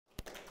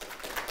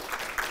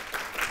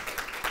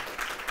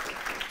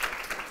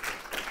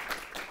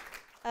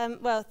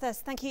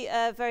Thank you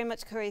very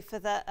much, Corey, for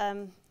that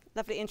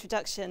lovely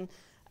introduction,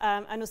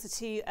 and also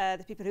to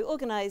the people who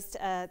organised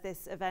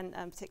this event,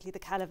 particularly the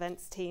CAL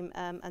events team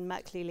and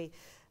Matt Cleary,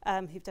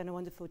 who've done a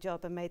wonderful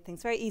job and made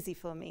things very easy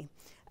for me.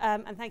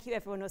 And thank you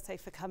everyone also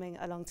for coming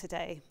along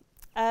today.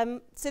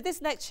 So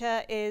this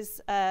lecture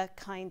is a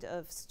kind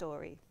of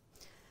story.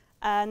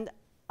 And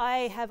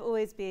I have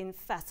always been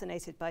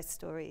fascinated by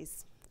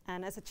stories.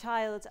 And as a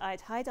child,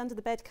 I'd hide under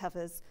the bed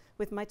covers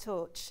with my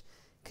torch,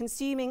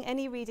 consuming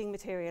any reading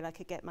material I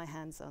could get my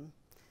hands on.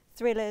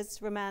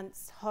 Thrillers,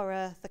 romance,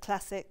 horror, the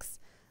classics.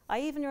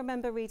 I even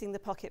remember reading the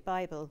Pocket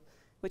Bible,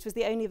 which was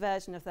the only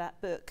version of that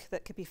book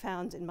that could be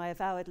found in my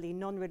avowedly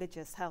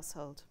non-religious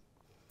household.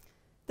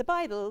 The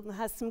Bible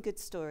has some good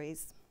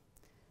stories,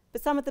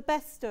 but some of the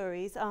best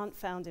stories aren't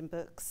found in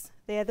books.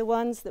 They are the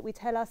ones that we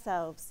tell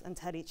ourselves and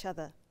tell each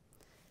other.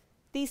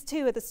 These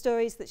too are the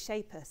stories that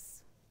shape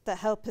us, that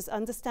help us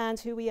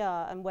understand who we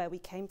are and where we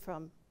came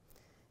from.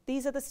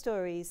 These are the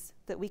stories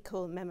that we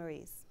call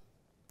memories.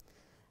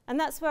 And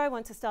that's where I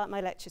want to start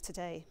my lecture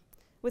today,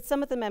 with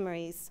some of the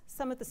memories,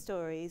 some of the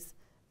stories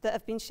that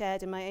have been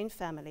shared in my own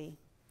family.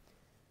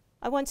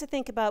 I want to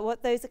think about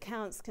what those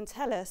accounts can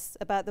tell us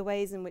about the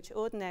ways in which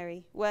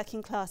ordinary,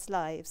 working-class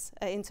lives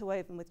are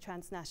interwoven with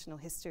transnational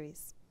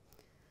histories.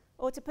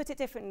 Or to put it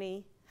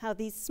differently, how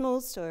these small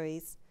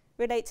stories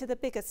relate to the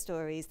bigger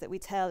stories that we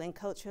tell in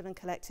cultural and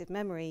collective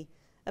memory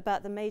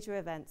about the major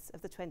events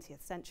of the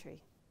 20th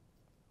century.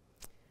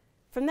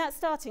 From that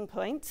starting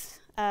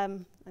point,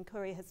 and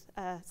Corey has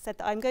said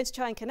that I'm going to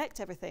try and connect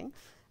everything,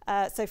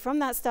 so from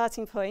that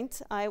starting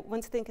point, I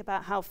want to think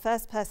about how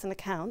first-person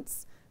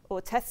accounts,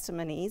 or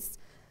testimonies,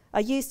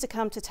 are used to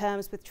come to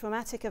terms with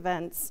traumatic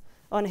events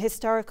on a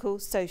historical,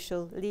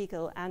 social,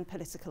 legal, and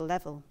political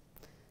level.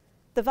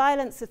 The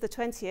violence of the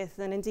 20th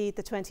and indeed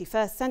the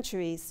 21st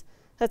centuries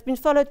has been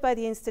followed by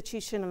the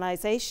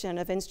institutionalization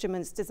of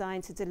instruments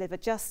designed to deliver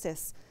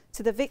justice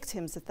to the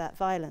victims of that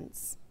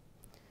violence.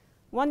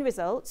 One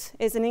result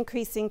is an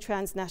increasing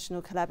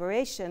transnational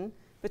collaboration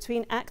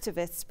between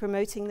activists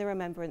promoting the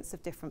remembrance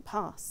of different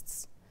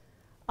pasts.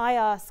 I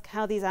ask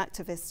how these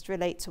activists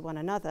relate to one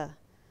another.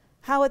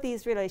 How are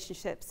these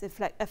relationships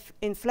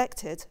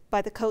inflected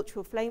by the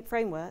cultural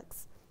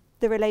frameworks,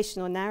 the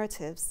relational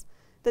narratives,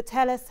 that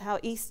tell us how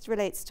East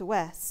relates to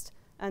West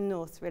and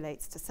North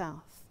relates to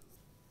South?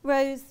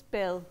 Rose,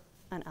 Bill,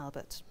 and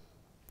Albert.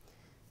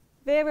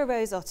 Vera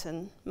Rose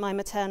Otten, my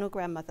maternal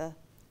grandmother,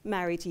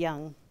 married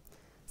young.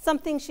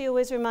 Something she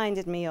always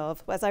reminded me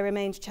of as I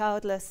remained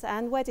childless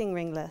and wedding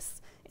ringless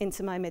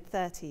into my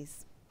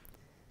mid-30s.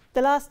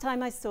 The last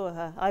time I saw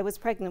her, I was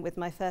pregnant with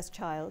my first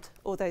child,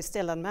 although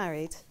still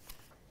unmarried.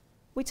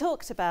 We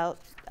talked about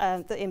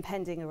the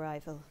impending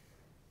arrival,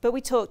 but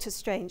we talked as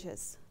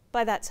strangers.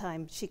 By that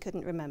time, she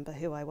couldn't remember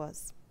who I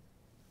was.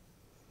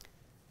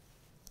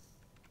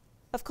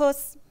 Of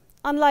course,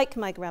 unlike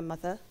my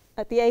grandmother,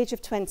 at the age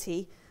of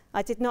 20,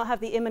 I did not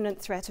have the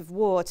imminent threat of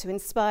war to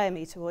inspire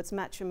me towards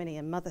matrimony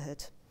and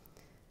motherhood.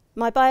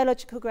 My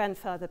biological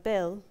grandfather,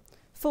 Bill,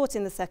 fought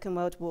in the Second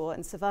World War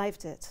and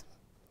survived it.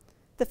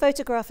 The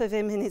photograph of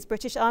him in his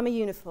British Army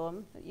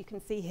uniform, that you can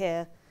see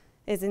here,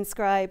 is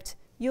inscribed,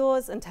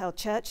 "Yours until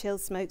Churchill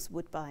smokes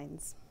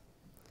Woodbines."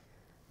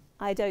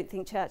 I don't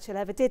think Churchill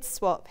ever did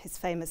swap his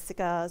famous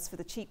cigars for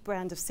the cheap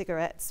brand of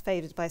cigarettes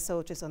favoured by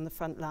soldiers on the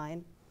front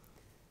line.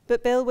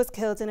 But Bill was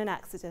killed in an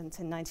accident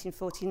in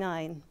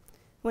 1949,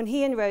 when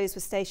he and Rose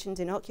were stationed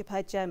in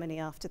occupied Germany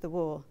after the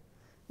war,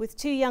 with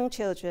 2 young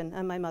children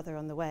and my mother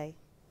on the way.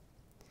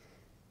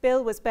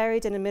 Bill was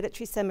buried in a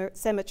military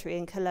cemetery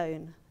in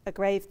Cologne, a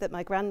grave that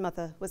my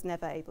grandmother was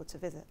never able to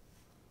visit.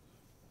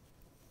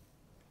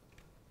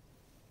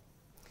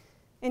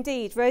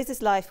 Indeed,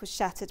 Rose's life was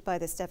shattered by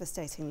this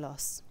devastating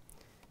loss.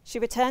 She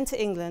returned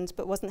to England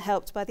but wasn't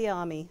helped by the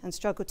army and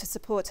struggled to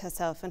support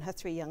herself and her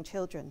 3 young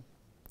children.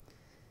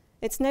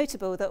 It's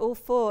notable that all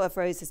 4 of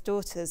Rose's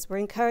daughters were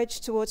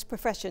encouraged towards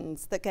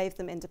professions that gave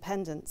them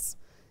independence: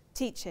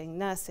 teaching,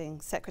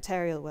 nursing,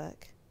 secretarial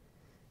work.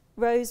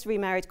 Rose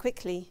remarried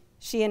quickly.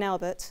 She and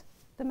Albert,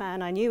 the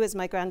man I knew as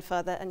my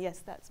grandfather, and yes,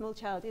 that small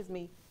child is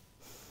me,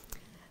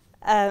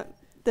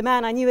 the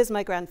man I knew as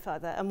my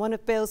grandfather and one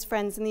of Bill's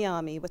friends in the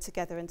army were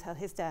together until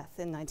his death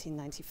in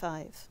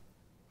 1995.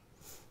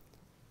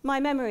 My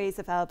memories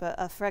of Albert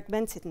are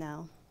fragmented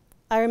now.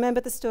 I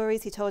remember the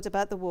stories he told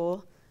about the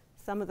war,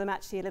 some of them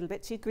actually a little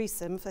bit too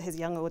gruesome for his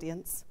young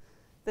audience,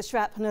 the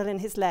shrapnel in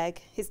his leg,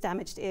 his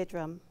damaged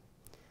eardrum.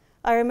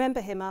 I remember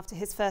him after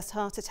his first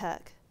heart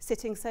attack,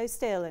 sitting so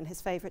still in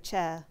his favourite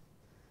chair.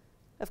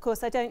 Of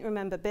course, I don't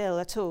remember Bill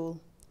at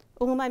all.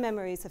 All my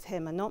memories of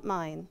him are not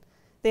mine.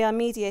 They are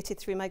mediated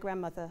through my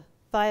grandmother,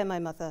 via my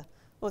mother,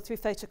 or through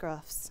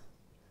photographs.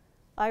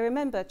 I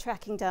remember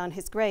tracking down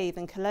his grave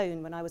in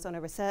Cologne when I was on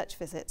a research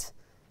visit,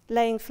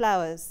 laying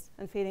flowers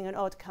and feeling an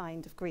odd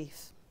kind of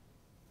grief.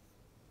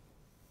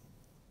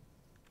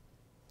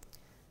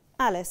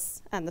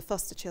 Alice and the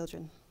foster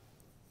children.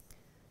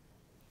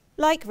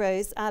 Like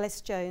Rose, Alice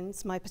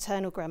Jones, my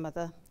paternal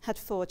grandmother, had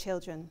 4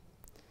 children.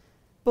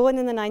 Born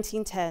in the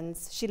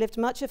 1910s, she lived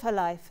much of her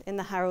life in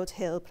the Harold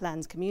Hill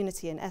planned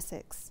community in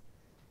Essex.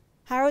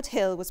 Harold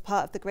Hill was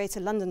part of the Greater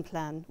London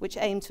Plan, which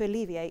aimed to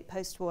alleviate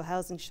post-war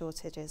housing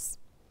shortages.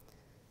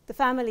 The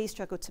family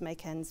struggled to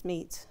make ends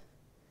meet.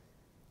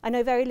 I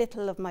know very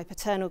little of my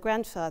paternal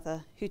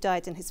grandfather, who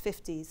died in his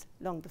 50s,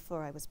 long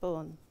before I was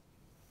born.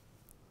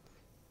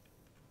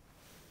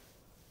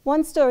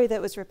 One story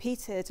that was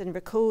repeated and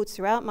recalled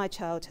throughout my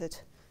childhood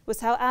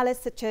was how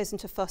Alice had chosen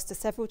to foster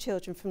several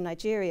children from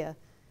Nigeria,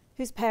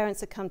 whose parents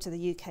had come to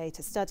the UK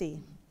to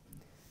study.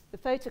 The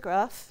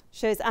photograph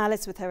shows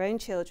Alice with her own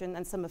children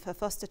and some of her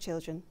foster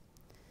children.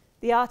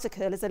 The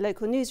article is a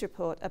local news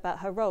report about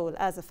her role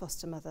as a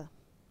foster mother.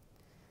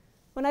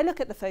 When I look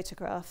at the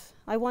photograph,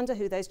 I wonder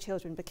who those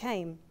children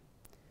became.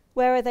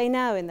 Where are they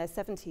now in their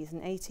 70s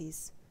and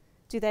 80s?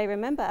 Do they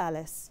remember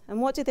Alice?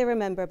 And what do they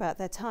remember about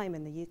their time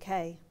in the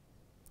UK?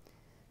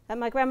 At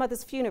my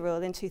grandmother's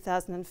funeral in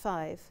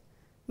 2005,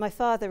 my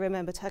father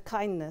remembered her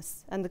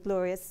kindness and the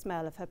glorious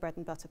smell of her bread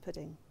and butter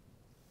pudding.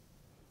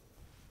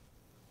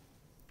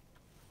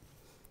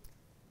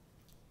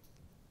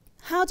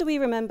 How do we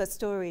remember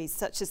stories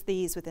such as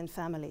these within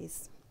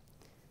families?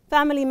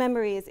 Family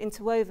memory is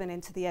interwoven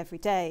into the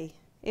everyday.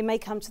 It may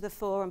come to the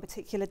fore on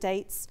particular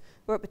dates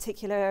or at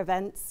particular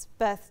events,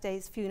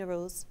 birthdays,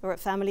 funerals, or at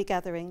family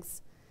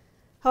gatherings.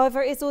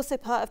 However, it is also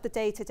part of the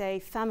day-to-day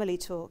family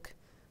talk,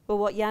 or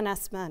what Jan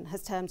Assmann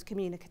has termed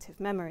communicative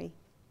memory.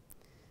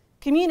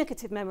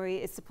 Communicative memory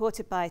is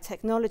supported by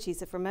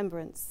technologies of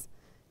remembrance,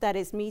 that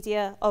is,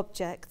 media,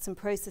 objects, and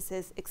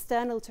processes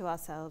external to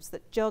ourselves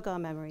that jog our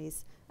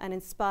memories and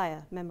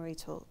inspire memory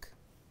talk.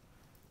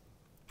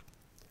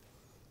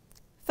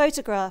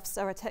 Photographs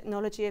are a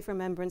technology of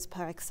remembrance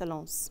par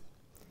excellence.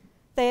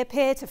 They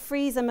appear to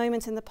freeze a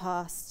moment in the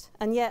past,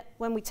 and yet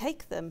when we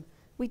take them,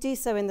 we do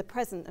so in the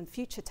present and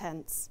future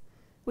tense.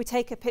 We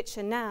take a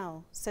picture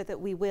now so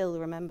that we will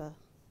remember.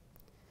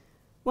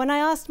 When I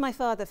asked my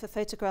father for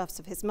photographs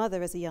of his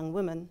mother as a young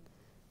woman,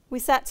 we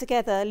sat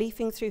together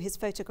leafing through his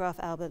photograph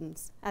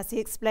albums as he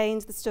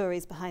explained the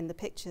stories behind the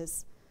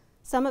pictures,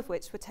 some of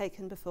which were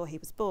taken before he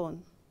was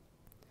born.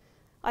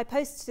 I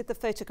posted the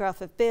photograph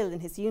of Bill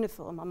in his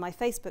uniform on my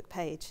Facebook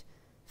page,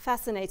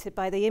 fascinated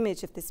by the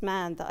image of this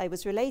man that I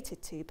was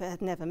related to but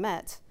had never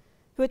met,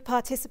 who had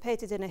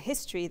participated in a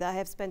history that I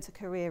have spent a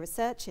career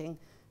researching,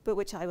 but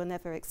which I will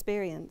never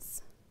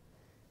experience.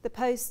 The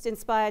post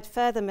inspired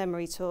further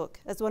memory talk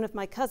as one of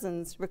my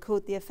cousins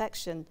recalled the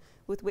affection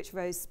with which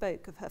Rose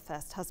spoke of her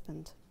first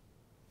husband.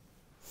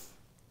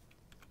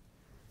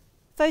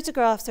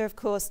 Photographs are, of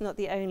course, not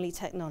the only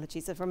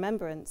technologies of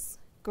remembrance.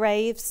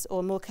 Graves,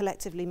 or more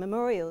collectively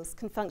memorials,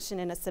 can function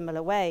in a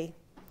similar way.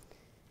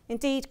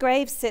 Indeed,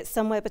 graves sit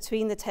somewhere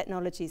between the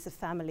technologies of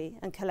family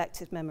and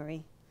collective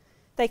memory.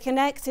 They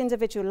connect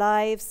individual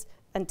lives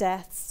and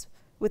deaths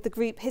with the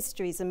group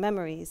histories and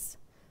memories.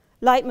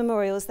 Like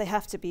memorials, they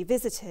have to be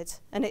visited,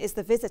 and it is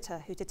the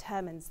visitor who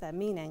determines their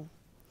meaning.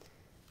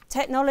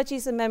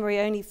 Technologies of memory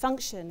only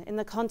function in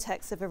the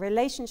context of a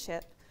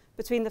relationship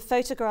between the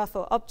photograph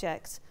or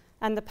object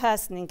and the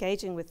person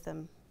engaging with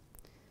them.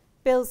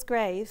 Bill's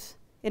grave,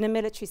 in a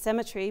military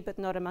cemetery but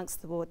not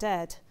amongst the war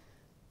dead,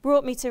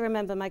 brought me to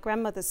remember my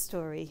grandmother's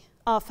story,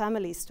 our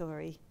family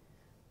story.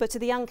 But to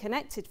the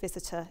unconnected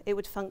visitor, it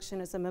would function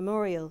as a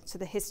memorial to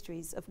the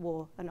histories of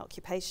war and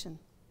occupation.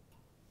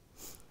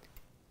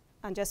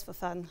 And just for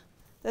fun,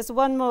 there's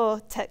one more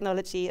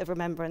technology of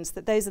remembrance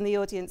that those in the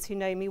audience who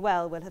know me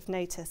well will have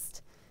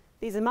noticed.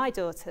 These are my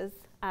daughters,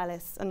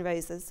 Alice and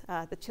Rose's,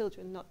 the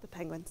children, not the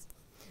penguins.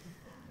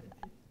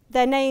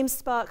 Their names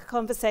spark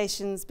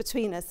conversations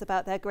between us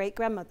about their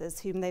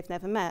great-grandmothers whom they've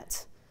never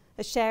met,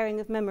 a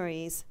sharing of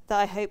memories that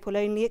I hope will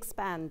only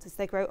expand as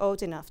they grow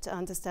old enough to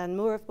understand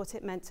more of what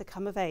it meant to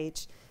come of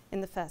age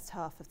in the first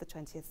half of the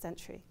 20th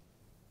century.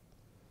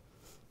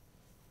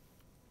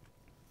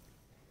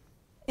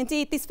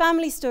 Indeed, these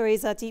family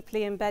stories are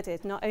deeply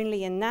embedded not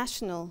only in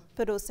national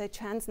but also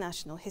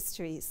transnational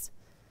histories.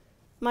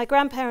 My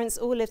grandparents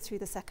all lived through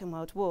the Second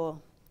World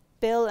War.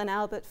 Bill and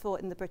Albert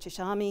fought in the British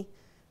Army.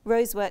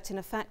 Rose worked in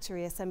a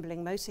factory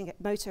assembling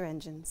motor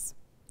engines.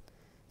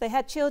 They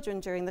had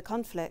children during the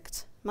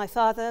conflict. My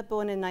father,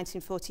 born in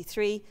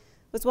 1943,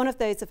 was one of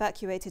those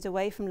evacuated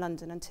away from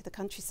London and to the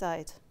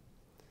countryside.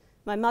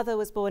 My mother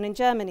was born in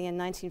Germany in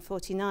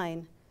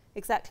 1949,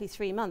 exactly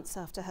 3 months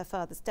after her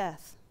father's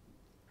death.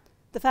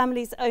 The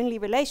family's only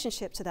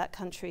relationship to that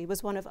country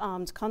was one of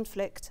armed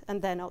conflict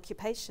and then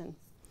occupation.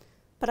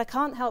 But I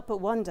can't help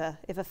but wonder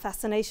if a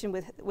fascination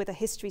with a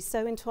history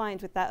so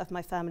entwined with that of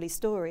my family's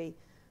story,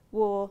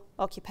 war,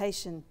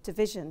 occupation,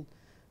 division,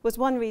 was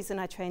one reason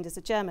I trained as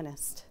a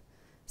Germanist.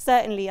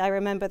 Certainly, I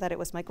remember that it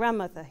was my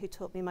grandmother who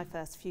taught me my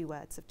first few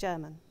words of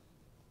German.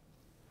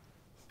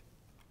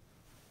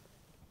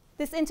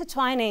 This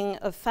intertwining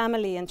of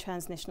family and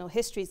transnational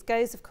histories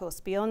goes, of course,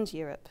 beyond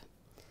Europe.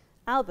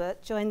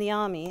 Albert joined the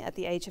army at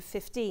the age of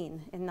 15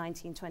 in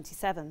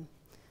 1927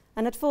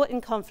 and had fought in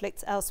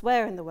conflicts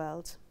elsewhere in the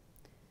world.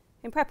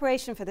 In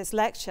preparation for this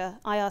lecture,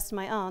 I asked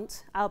my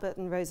aunt, Albert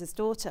and Rose's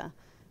daughter,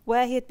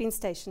 where he had been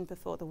stationed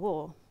before the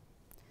war.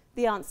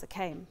 The answer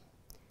came.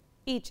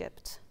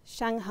 Egypt,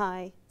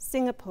 Shanghai,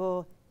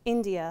 Singapore,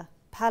 India,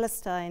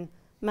 Palestine,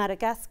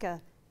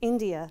 Madagascar,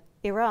 India,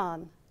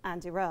 Iran,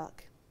 and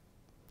Iraq.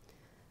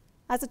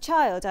 As a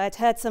child, I had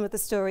heard some of the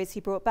stories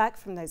he brought back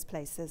from those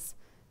places,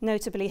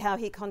 notably how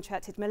he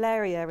contracted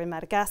malaria in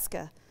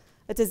Madagascar,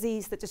 a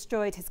disease that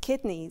destroyed his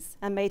kidneys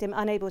and made him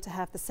unable to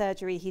have the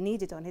surgery he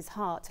needed on his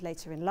heart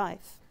later in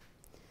life.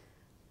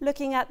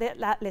 Looking at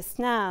that list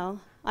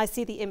now, I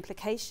see the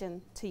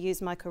implication, to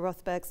use Michael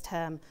Rothberg's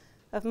term,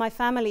 of my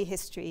family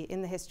history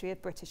in the history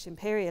of British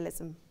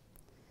imperialism.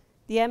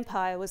 The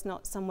empire was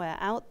not somewhere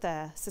out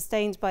there,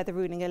 sustained by the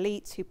ruling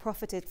elite who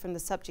profited from the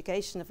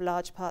subjugation of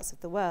large parts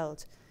of the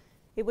world.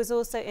 It was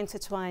also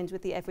intertwined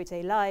with the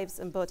everyday lives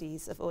and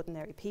bodies of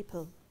ordinary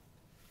people.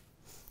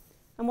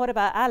 And what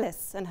about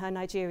Alice and her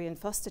Nigerian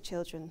foster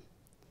children?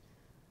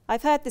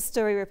 I've heard this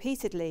story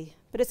repeatedly,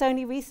 but it's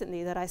only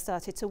recently that I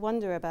started to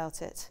wonder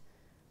about it.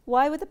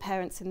 Why were the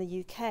parents in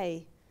the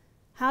UK?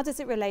 How does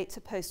it relate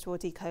to post-war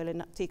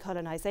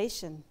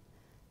decolonisation?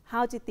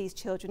 How did these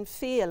children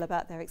feel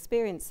about their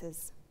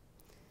experiences?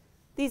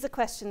 These are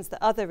questions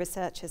that other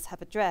researchers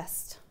have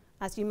addressed.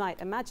 As you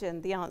might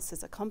imagine, the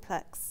answers are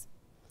complex.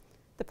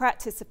 The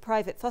practice of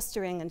private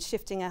fostering and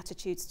shifting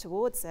attitudes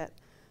towards it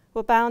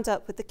were bound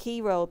up with the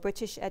key role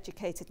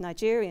British-educated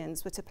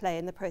Nigerians were to play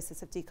in the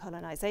process of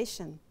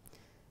decolonisation.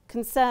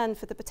 Concern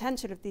for the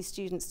potential of these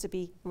students to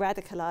be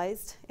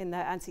radicalised in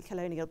their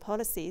anti-colonial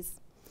policies,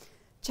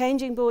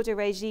 changing border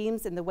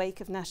regimes in the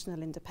wake of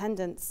national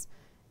independence,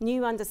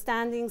 new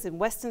understandings in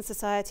Western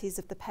societies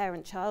of the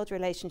parent-child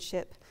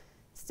relationship,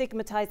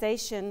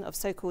 stigmatisation of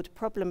so-called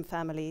problem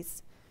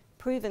families,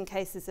 proven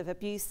cases of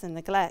abuse and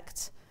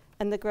neglect,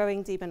 and the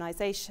growing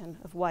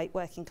demonisation of white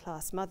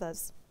working-class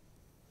mothers.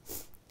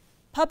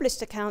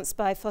 Published accounts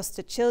by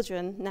fostered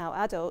children, now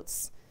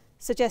adults,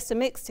 suggest a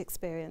mixed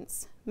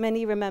experience.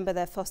 Many remember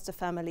their foster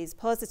families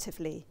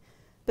positively,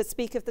 but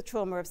speak of the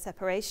trauma of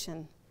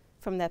separation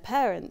from their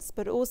parents,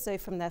 but also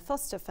from their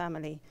foster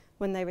family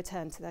when they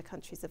return to their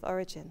countries of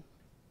origin.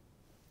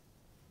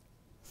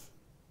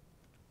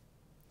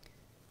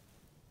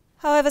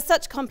 However,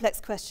 such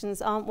complex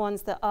questions aren't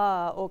ones that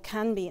are or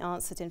can be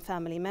answered in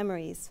family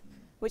memories,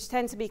 which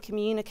tend to be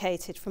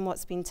communicated from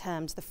what's been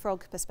termed the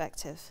frog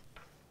perspective.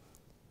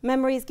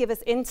 Memories give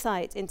us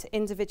insight into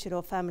individual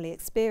or family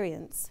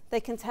experience. They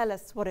can tell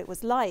us what it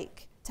was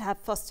like to have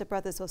foster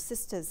brothers or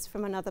sisters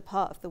from another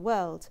part of the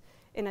world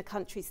in a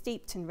country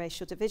steeped in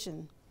racial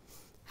division,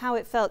 how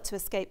it felt to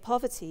escape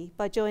poverty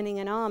by joining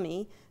an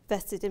army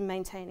vested in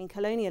maintaining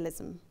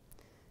colonialism,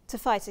 to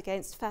fight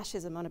against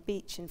fascism on a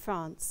beach in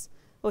France,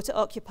 or to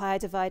occupy a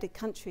divided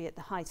country at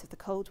the height of the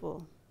Cold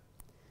War.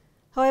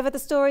 However, the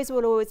stories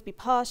will always be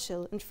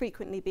partial and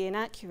frequently be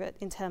inaccurate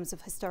in terms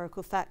of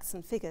historical facts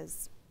and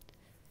figures.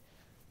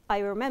 I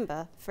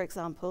remember, for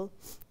example,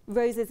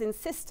 Rose's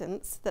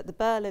insistence that the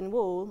Berlin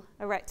Wall,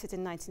 erected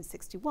in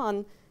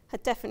 1961,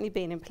 had definitely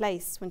been in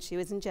place when she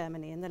was in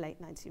Germany in the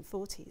late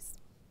 1940s.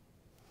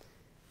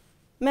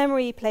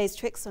 Memory plays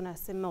tricks on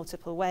us in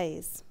multiple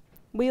ways.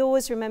 We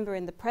always remember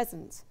in the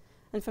present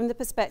and from the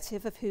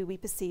perspective of who we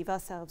perceive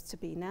ourselves to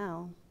be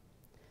now.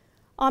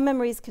 Our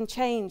memories can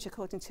change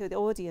according to the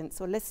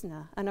audience or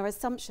listener and our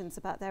assumptions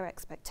about their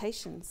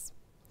expectations.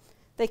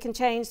 They can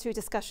change through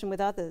discussion with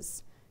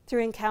others,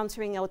 through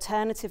encountering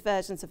alternative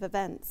versions of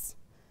events.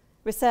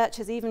 Research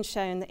has even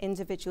shown that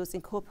individuals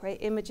incorporate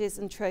images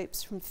and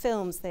tropes from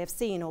films they have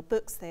seen or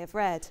books they have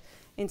read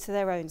into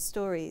their own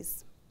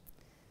stories.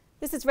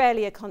 This is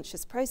rarely a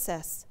conscious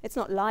process. It's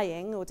not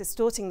lying or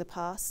distorting the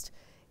past.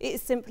 It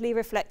is simply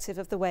reflective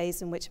of the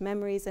ways in which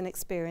memories and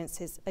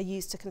experiences are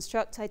used to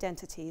construct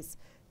identities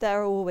that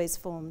are always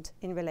formed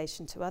in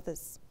relation to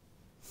others.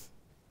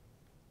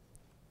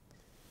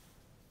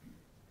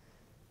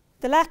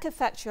 The lack of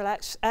factual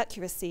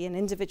accuracy in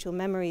individual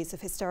memories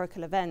of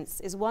historical events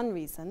is one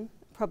reason,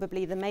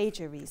 probably the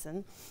major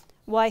reason,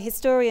 why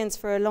historians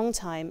for a long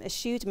time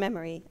eschewed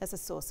memory as a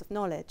source of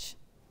knowledge.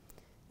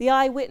 The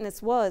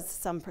eyewitness was,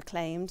 some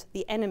proclaimed,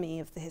 the enemy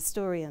of the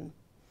historian.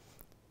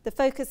 The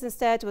focus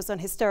instead was on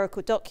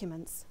historical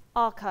documents,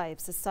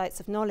 archives as sites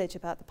of knowledge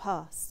about the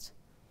past.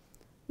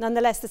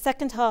 Nonetheless, the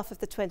second half of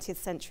the 20th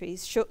century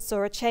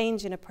saw a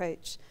change in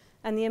approach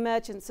and the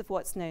emergence of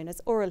what's known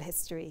as oral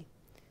history,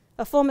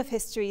 a form of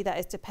history that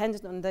is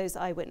dependent on those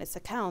eyewitness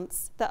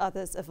accounts that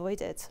others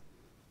avoided.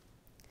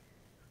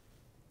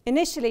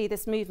 Initially,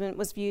 this movement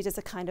was viewed as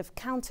a kind of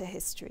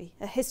counter-history,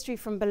 a history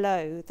from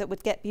below that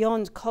would get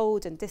beyond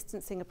cold and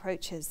distancing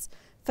approaches,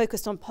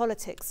 focused on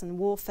politics and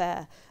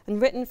warfare,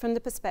 and written from the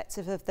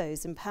perspective of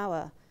those in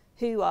power,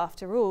 who,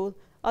 after all,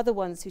 are the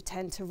ones who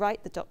tend to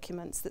write the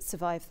documents that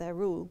survive their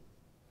rule.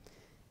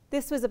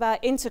 This was about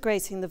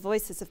integrating the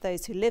voices of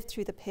those who lived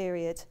through the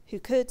period, who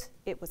could,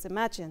 it was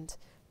imagined,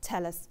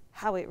 tell us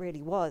how it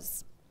really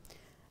was,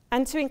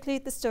 and to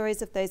include the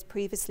stories of those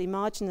previously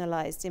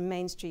marginalised in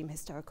mainstream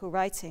historical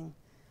writing: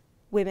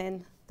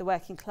 women, the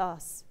working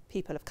class,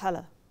 people of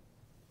colour.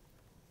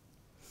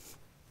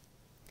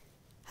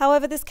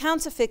 However, this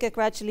counter-figure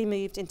gradually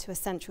moved into a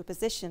central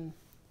position.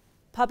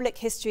 public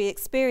history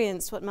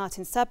experienced what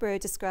Martin Sabro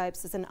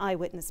describes as an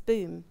eyewitness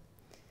boom.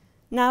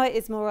 Now it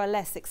is more or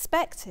less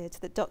expected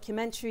that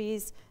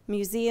documentaries,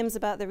 museums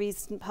about the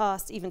recent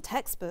past, even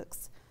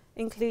textbooks,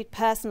 include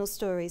personal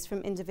stories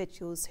from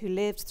individuals who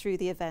lived through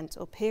the event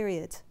or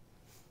period.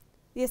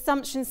 The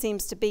assumption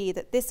seems to be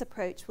that this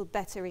approach will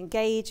better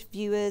engage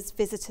viewers,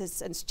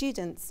 visitors, and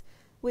students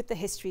with the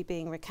history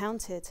being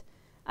recounted,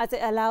 as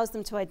it allows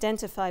them to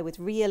identify with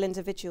real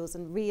individuals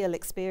and real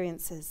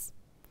experiences.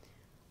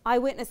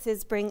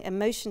 Eyewitnesses bring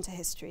emotion to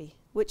history,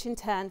 which in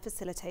turn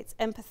facilitates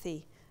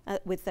empathy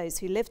with those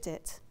who lived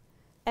it.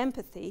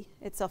 Empathy,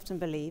 it's often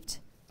believed,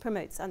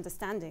 promotes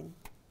understanding.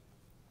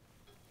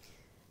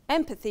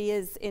 Empathy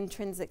is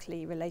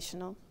intrinsically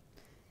relational.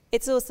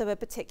 It's also a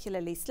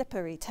particularly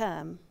slippery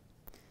term.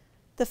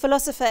 The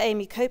philosopher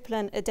Amy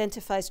Copeland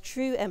identifies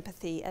true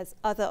empathy as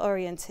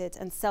other-oriented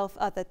and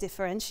self-other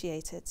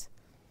differentiated.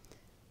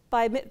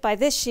 By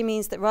this, she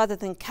means that rather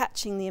than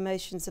catching the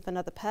emotions of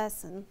another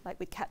person, like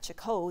we'd catch a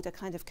cold, a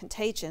kind of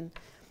contagion,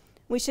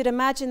 we should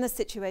imagine the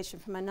situation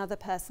from another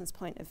person's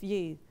point of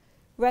view,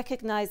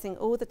 recognizing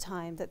all the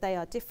time that they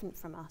are different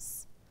from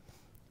us.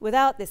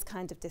 Without this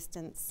kind of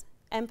distance,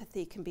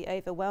 empathy can be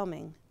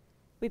overwhelming.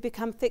 We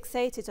become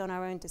fixated on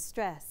our own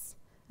distress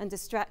and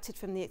distracted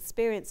from the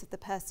experience of the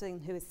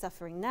person who is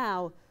suffering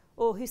now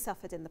or who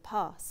suffered in the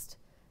past.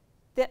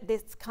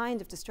 This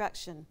kind of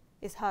distraction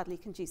is hardly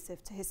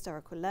conducive to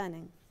historical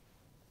learning.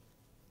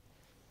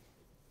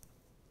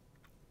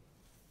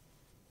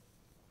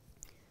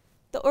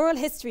 The oral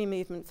history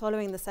movement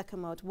following the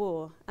Second World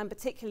War, and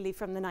particularly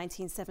from the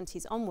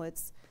 1970s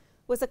onwards,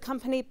 was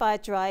accompanied by a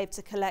drive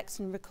to collect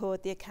and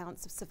record the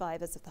accounts of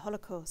survivors of the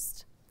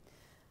Holocaust.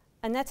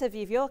 Annette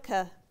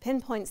Viviorka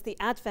pinpoints the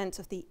advent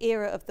of the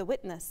era of the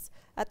witness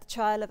at the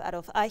trial of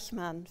Adolf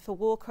Eichmann for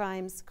war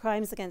crimes,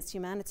 crimes against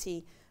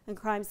humanity, and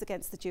crimes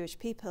against the Jewish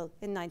people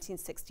in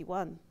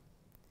 1961.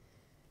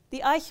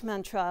 The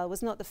Eichmann trial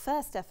was not the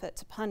first effort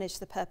to punish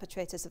the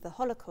perpetrators of the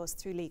Holocaust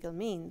through legal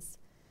means.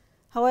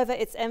 However,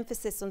 its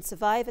emphasis on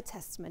survivor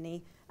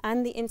testimony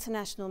and the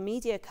international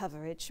media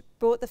coverage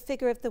brought the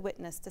figure of the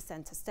witness to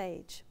centre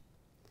stage.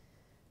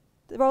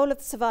 The role of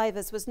the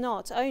survivors was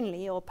not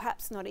only, or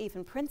perhaps not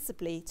even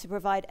principally, to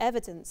provide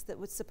evidence that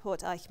would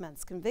support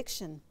Eichmann's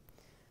conviction,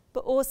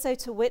 but also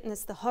to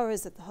witness the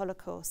horrors of the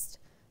Holocaust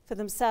for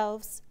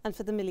themselves and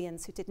for the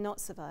millions who did not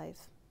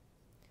survive.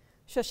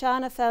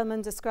 Shoshana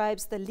Fellman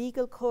describes the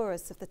legal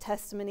chorus of the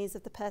testimonies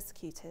of the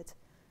persecuted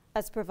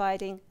as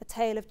providing a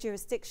tale of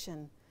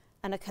jurisdiction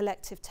and a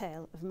collective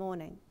tale of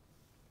mourning.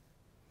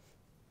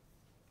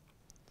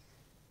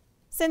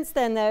 Since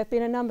then, there have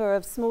been a number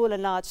of small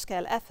and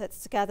large-scale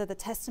efforts to gather the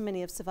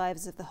testimony of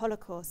survivors of the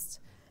Holocaust,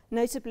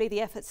 notably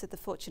the efforts of the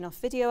Fortunoff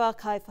Video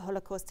Archive for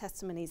Holocaust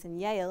Testimonies in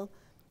Yale,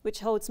 which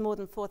holds more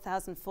than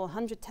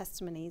 4,400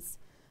 testimonies,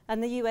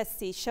 and the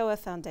USC Shoah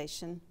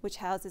Foundation, which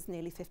houses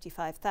nearly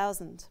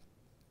 55,000.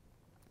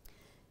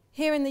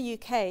 Here in the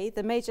UK,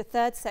 the major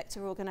third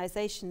sector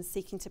organisations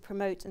seeking to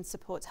promote and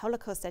support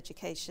Holocaust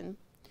education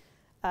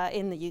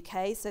in the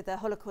UK, so the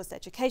Holocaust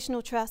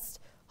Educational Trust,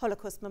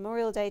 Holocaust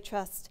Memorial Day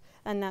Trust,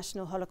 and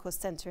National Holocaust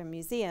Centre and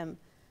Museum,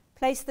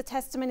 place the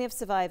testimony of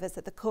survivors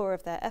at the core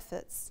of their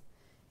efforts.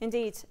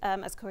 Indeed,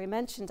 as Corey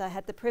mentioned, I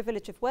had the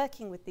privilege of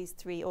working with these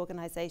three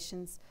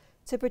organisations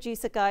to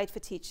produce a guide for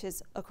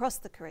teachers across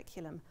the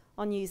curriculum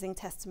on using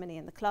testimony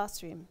in the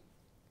classroom.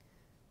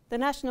 The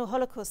National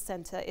Holocaust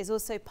Centre is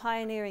also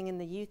pioneering in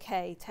the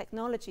UK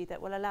technology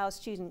that will allow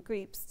student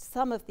groups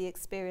some of the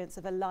experience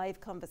of a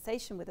live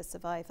conversation with a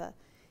survivor,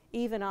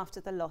 even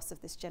after the loss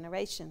of this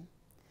generation.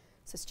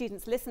 So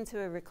students listen to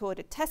a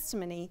recorded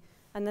testimony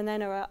and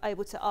then are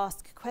able to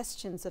ask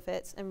questions of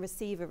it and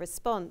receive a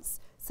response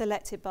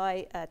selected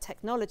by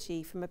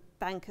technology from a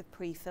bank of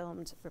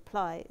pre-filmed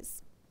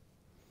replies.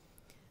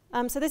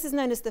 So this is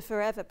known as the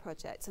Forever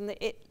Project, and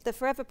the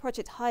Forever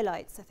Project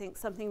highlights, I think,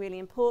 something really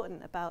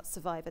important about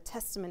survivor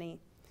testimony.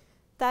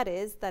 That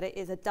is that it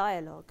is a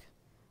dialogue,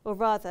 or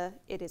rather,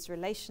 it is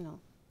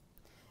relational.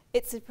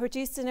 It's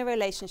produced in a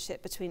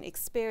relationship between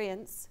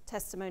experience,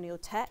 testimonial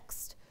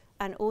text,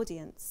 and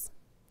audience.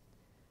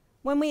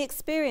 When we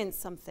experience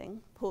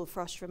something, Paul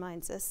Frosch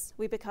reminds us,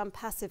 we become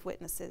passive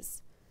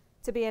witnesses.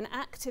 To be an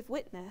active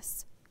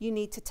witness, you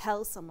need to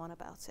tell someone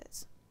about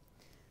it.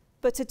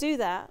 But to do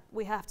that,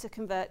 we have to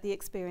convert the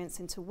experience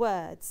into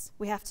words.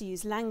 We have to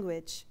use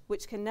language,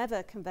 which can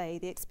never convey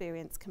the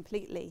experience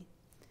completely.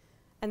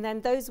 And then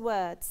those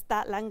words,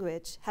 that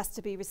language, has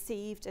to be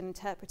received and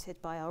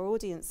interpreted by our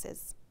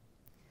audiences.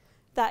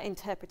 That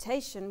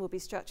interpretation will be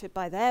structured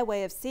by their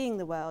way of seeing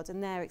the world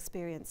and their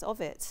experience of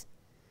it.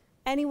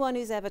 Anyone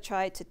who's ever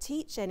tried to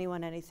teach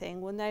anyone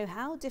anything will know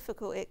how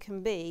difficult it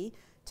can be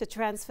to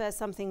transfer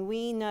something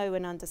we know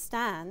and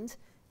understand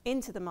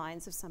into the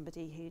minds of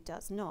somebody who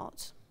does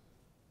not.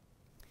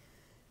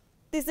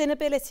 This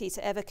inability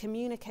to ever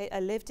communicate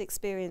a lived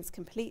experience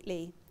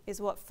completely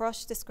is what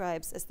Frosch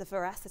describes as the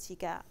veracity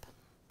gap.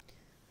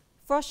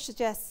 Frosch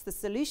suggests the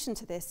solution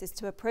to this is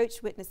to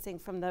approach witnessing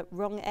from the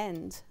wrong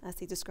end, as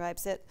he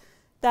describes it,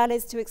 That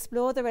is, to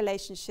explore the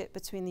relationship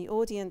between the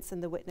audience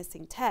and the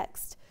witnessing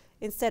text,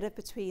 instead of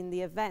between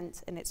the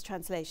event and its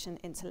translation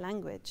into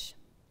language.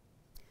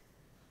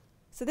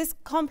 So this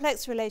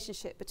complex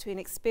relationship between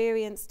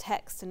experience,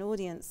 text, and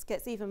audience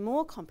gets even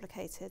more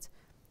complicated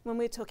when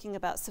we're talking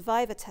about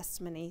survivor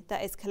testimony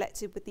that is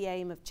collected with the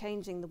aim of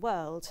changing the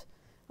world,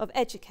 of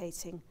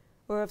educating,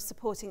 or of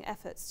supporting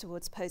efforts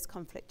towards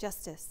post-conflict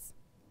justice.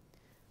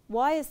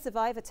 Why is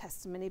survivor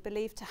testimony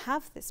believed to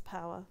have this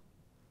power?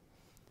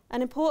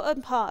 An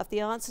important part of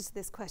the answer to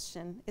this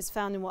question is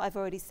found in what I've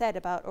already said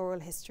about oral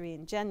history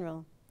in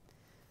general.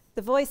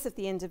 The voice of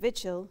the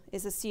individual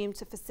is assumed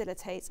to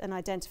facilitate an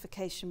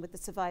identification with the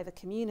survivor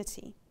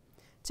community,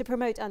 to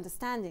promote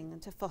understanding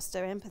and to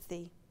foster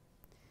empathy.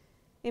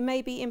 It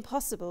may be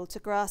impossible to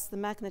grasp the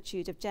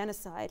magnitude of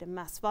genocide and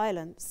mass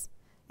violence.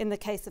 In the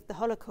case of the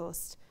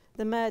Holocaust,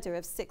 the murder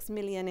of 6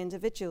 million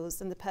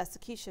individuals and the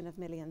persecution of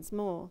millions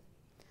more.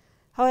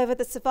 However,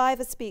 the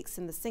survivor speaks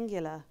in the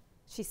singular.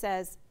 She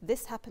says,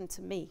 "This happened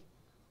to me."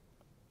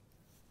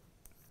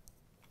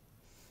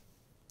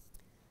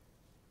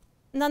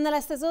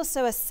 Nonetheless, there's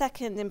also a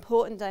second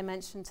important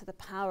dimension to the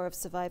power of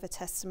survivor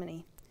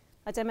testimony,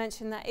 a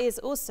dimension that is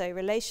also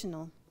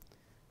relational: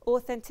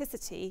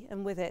 authenticity,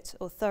 and with it,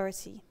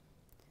 authority.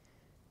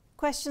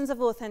 Questions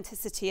of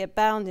authenticity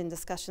abound in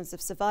discussions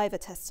of survivor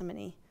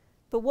testimony,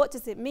 but what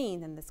does it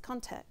mean in this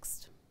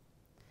context?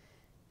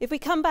 If we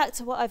come back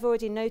to what I've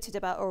already noted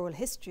about oral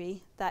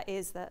history, that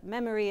is that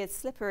memory is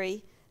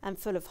slippery and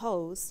full of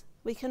holes,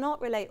 we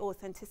cannot relate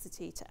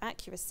authenticity to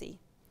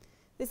accuracy.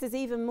 This is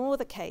even more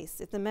the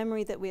case if the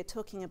memory that we are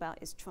talking about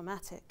is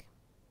traumatic.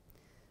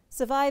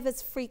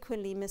 Survivors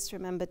frequently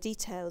misremember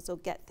details or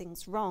get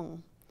things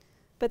wrong,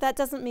 but that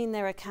doesn't mean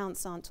their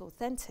accounts aren't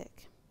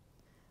authentic.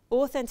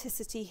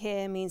 Authenticity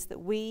here means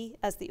that we,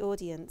 as the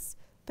audience,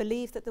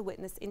 believe that the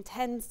witness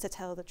intends to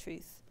tell the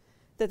truth,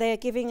 that they are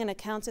giving an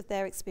account of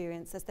their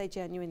experience as they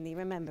genuinely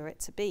remember it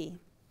to be.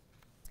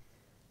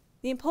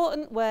 The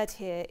important word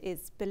here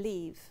is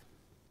believe.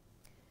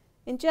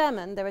 In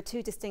German, there are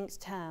two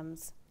distinct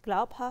terms,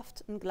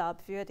 glaubhaft and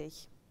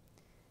glaubwürdig.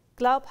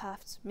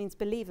 Glaubhaft means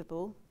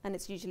believable, and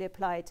it's usually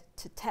applied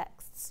to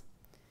texts.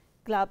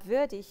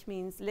 Glaubwürdig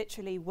means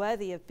literally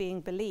worthy of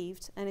being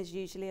believed, and is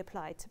usually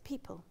applied to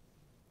people.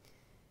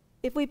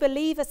 If we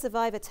believe a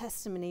survivor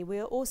testimony, we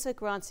are also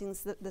granting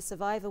the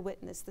survivor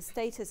witness the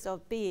status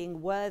of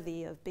being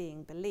worthy of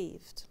being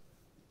believed.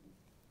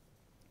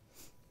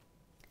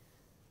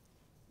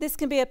 This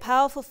can be a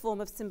powerful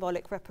form of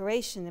symbolic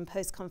reparation in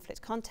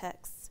post-conflict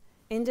contexts.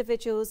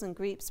 Individuals and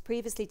groups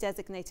previously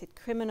designated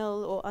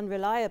criminal or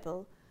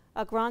unreliable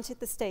are granted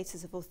the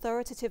status of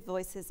authoritative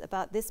voices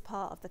about this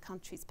part of the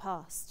country's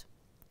past.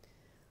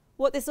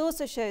 What this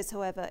also shows,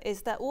 however,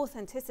 is that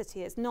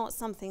authenticity is not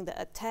something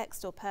that a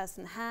text or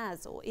person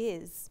has or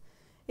is.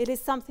 It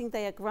is something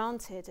they are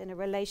granted in a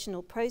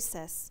relational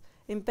process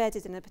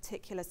embedded in a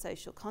particular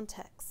social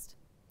context.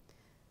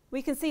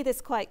 We can see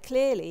this quite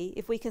clearly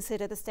if we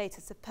consider the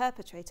status of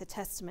perpetrator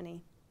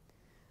testimony.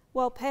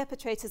 While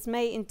perpetrators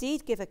may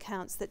indeed give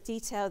accounts that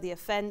detail the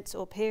event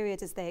or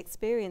period as they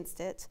experienced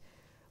it,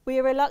 we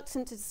are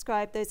reluctant to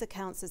describe those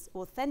accounts as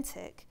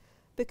authentic,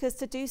 because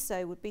to do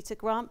so would be to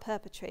grant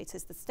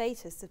perpetrators the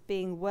status of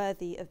being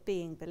worthy of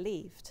being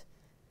believed.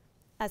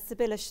 As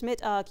Sibylla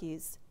Schmidt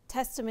argues,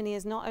 testimony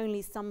is not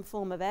only some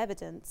form of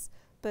evidence,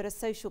 but a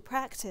social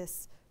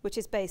practice which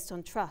is based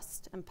on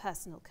trust and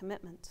personal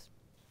commitment.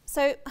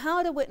 So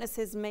how do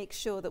witnesses make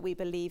sure that we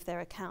believe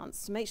their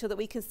accounts, to make sure that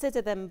we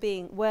consider them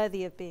being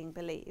worthy of being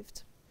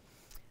believed?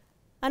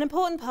 An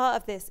important part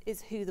of this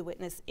is who the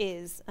witness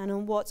is and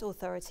on what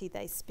authority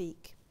they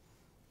speak.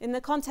 In the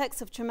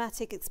context of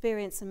traumatic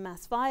experience and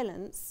mass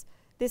violence,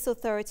 this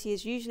authority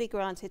is usually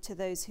granted to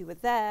those who were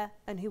there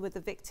and who were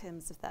the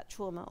victims of that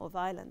trauma or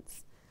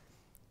violence.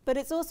 But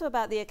it's also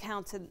about the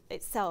account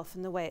itself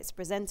and the way it's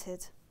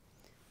presented.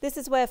 This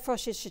is where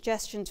Frosch's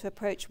suggestion to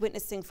approach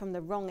witnessing from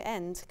the wrong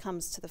end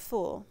comes to the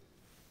fore.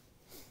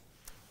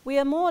 We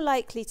are more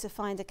likely to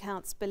find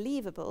accounts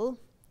believable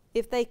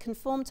if they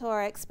conform to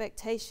our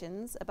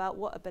expectations about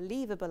what a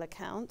believable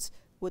account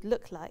would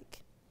look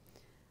like.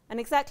 And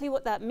exactly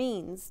what that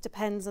means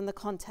depends on the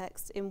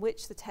context in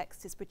which the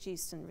text is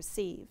produced and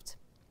received.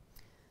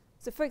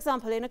 So for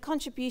example, in a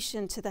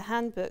contribution to the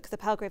handbook, the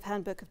Palgrave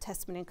Handbook of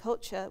Testimony and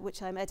Culture,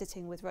 which I'm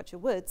editing with Roger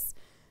Woods,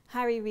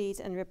 Harry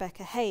Reid and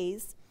Rebecca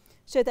Hayes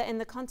show that in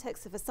the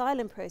context of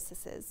asylum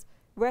processes,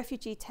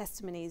 refugee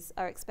testimonies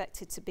are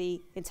expected to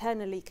be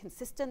internally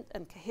consistent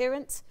and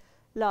coherent,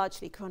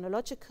 largely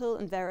chronological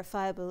and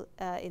verifiable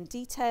in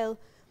detail,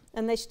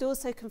 and they should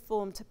also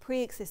conform to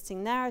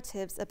pre-existing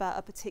narratives about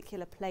a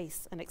particular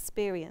place and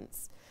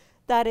experience.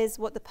 That is,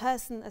 what the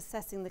person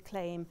assessing the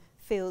claim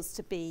feels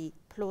to be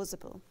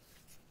plausible.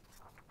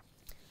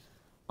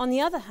 On the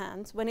other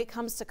hand, when it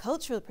comes to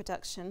cultural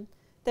production,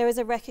 there is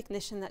a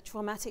recognition that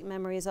traumatic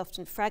memory is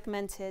often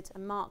fragmented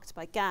and marked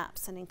by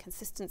gaps and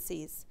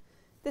inconsistencies.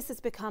 This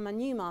has become a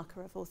new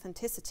marker of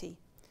authenticity.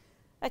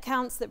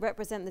 Accounts that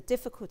represent the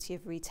difficulty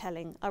of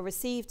retelling are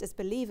received as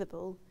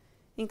believable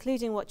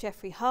including what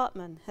Jeffrey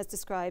Hartman has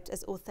described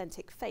as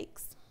authentic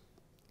fakes.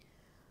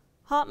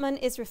 Hartman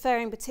is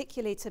referring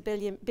particularly to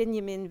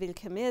Benjamin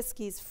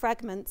Wilkomirski's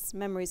fragments,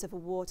 Memories of a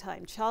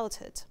Wartime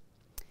Childhood.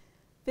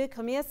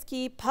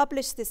 Wilkomirski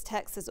published this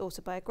text as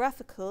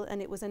autobiographical,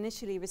 and it was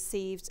initially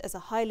received as a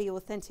highly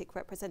authentic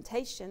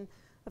representation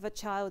of a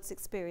child's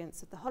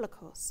experience of the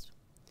Holocaust.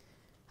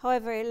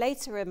 However, it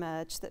later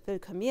emerged that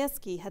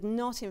Wilkomirski had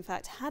not in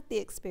fact had the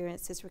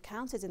experiences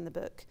recounted in the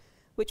book,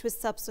 which was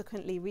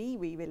subsequently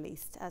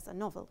re-released as a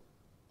novel.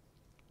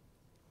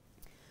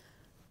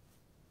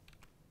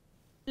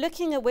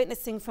 Looking at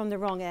witnessing from the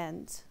wrong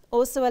end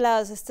also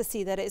allows us to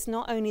see that it is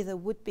not only the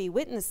would-be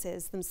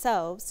witnesses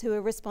themselves who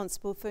are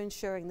responsible for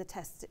ensuring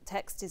the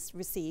text is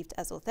received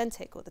as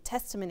authentic, or the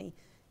testimony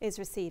is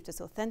received as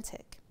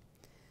authentic.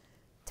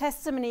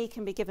 Testimony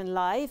can be given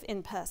live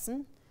in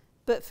person,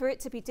 but for it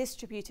to be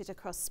distributed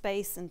across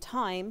space and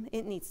time,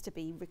 it needs to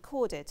be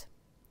recorded.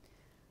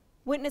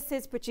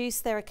 Witnesses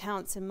produce their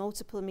accounts in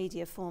multiple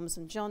media forms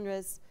and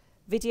genres: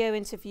 video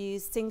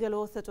interviews,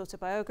 single-authored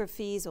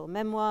autobiographies or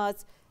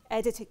memoirs,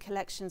 edited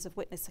collections of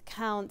witness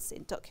accounts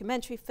in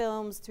documentary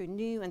films, through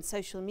new and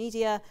social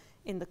media,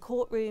 in the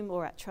courtroom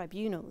or at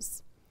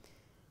tribunals.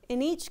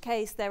 In each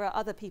case, there are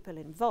other people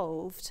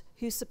involved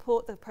who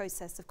support the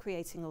process of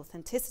creating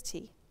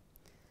authenticity.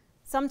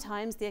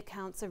 Sometimes the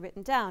accounts are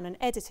written down and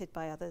edited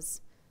by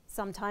others.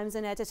 Sometimes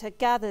an editor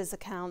gathers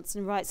accounts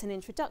and writes an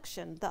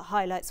introduction that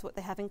highlights what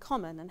they have in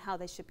common and how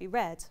they should be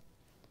read.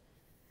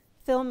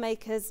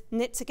 Filmmakers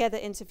knit together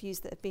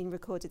interviews that have been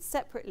recorded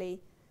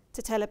separately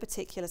to tell a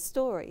particular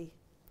story.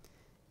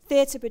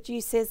 Theatre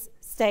producers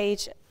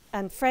stage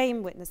and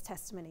frame witness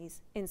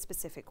testimonies in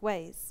specific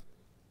ways.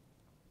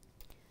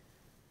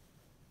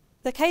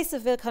 The case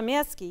of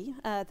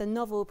Wilkomirski, the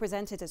novel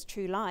presented as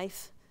true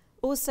life,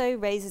 also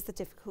raises the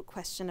difficult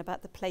question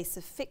about the place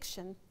of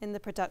fiction in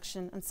the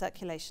production and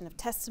circulation of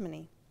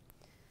testimony.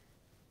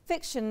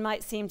 Fiction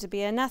might seem to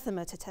be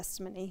anathema to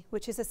testimony,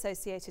 which is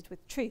associated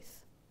with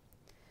truth.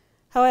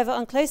 However,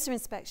 on closer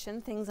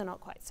inspection, things are not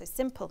quite so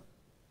simple.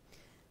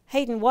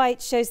 Hayden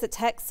White shows that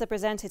texts are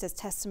presented as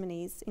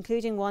testimonies,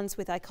 including ones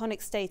with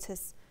iconic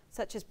status,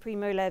 such as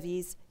Primo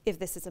Levi's "If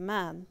This Is a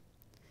Man."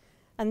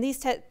 And these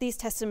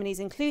testimonies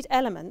include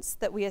elements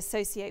that we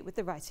associate with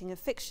the writing of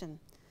fiction,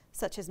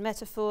 such as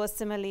metaphors,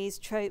 similes,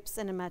 tropes,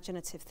 and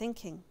imaginative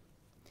thinking.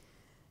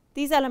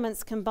 These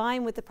elements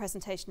combine with the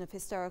presentation of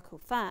historical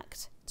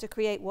fact to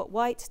create what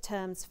White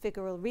terms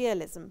figural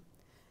realism,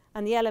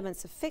 and the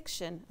elements of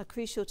fiction are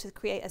crucial to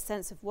create a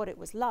sense of what it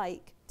was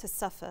like to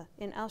suffer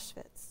in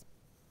Auschwitz.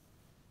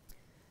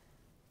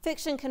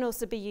 Fiction can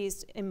also be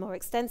used in more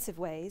extensive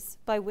ways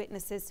by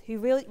witnesses who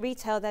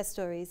retell their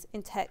stories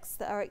in texts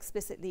that are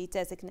explicitly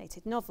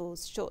designated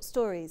novels, short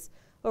stories,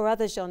 or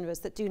other genres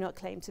that do not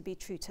claim to be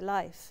true to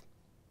life.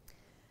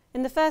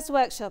 In the first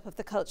workshop of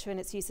the Culture and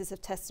its Uses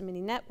of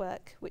Testimony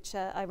network, which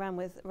I ran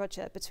with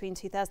Roger between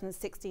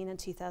 2016 and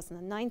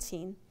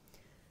 2019,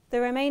 the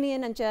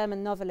Romanian and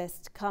German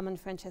novelist Carmen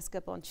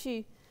Francesca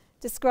Bonciu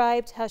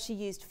described how she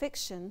used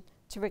fiction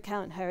to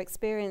recount her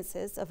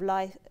experiences of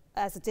life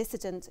as a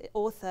dissident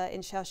author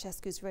in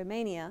Ceausescu's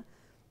Romania,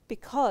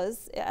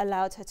 because it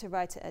allowed her to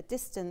write at a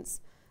distance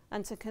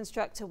and to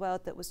construct a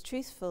world that was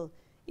truthful,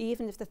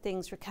 even if the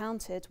things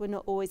recounted were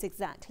not always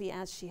exactly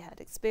as she had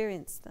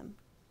experienced them.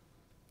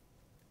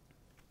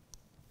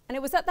 And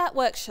it was at that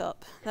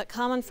workshop that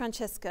Carmen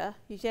Francesca,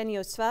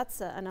 Eugenio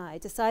Schwarzer, and I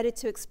decided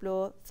to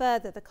explore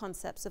further the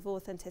concepts of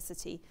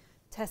authenticity,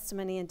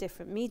 testimony, and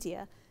different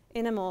media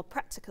in a more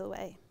practical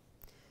way.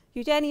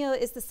 Eugenio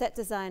is the set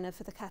designer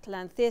for the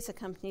Catalan theatre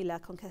company La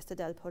Conquesta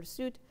del Pol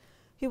Sud,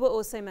 who were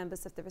also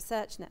members of the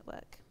research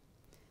network.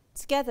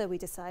 Together, we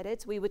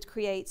decided we would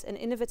create an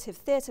innovative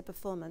theatre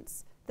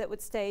performance that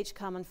would stage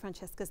Carmen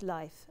Francesca's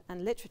life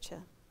and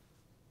literature.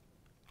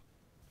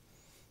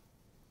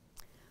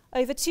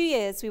 Over 2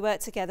 years, we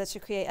worked together to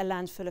create A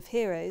Land Full of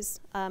Heroes,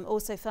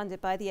 also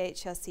funded by the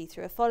HRC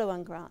through a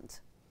follow-on grant.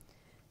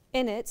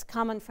 In it,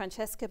 Carmen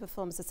Francesca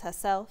performs as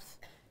herself,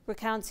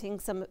 recounting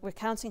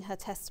her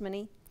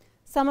testimony,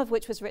 some of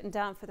which was written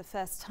down for the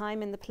first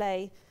time in the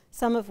play,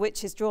 some of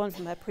which is drawn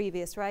from her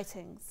previous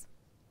writings.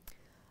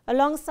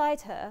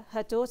 Alongside her,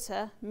 her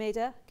daughter,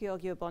 Meda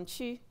Gheorghiu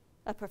Bonciu,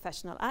 a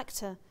professional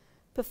actor,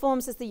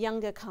 performs as the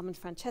younger Carmen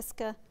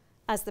Francesca,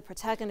 as the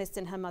protagonist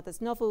in her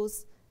mother's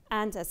novels,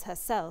 and as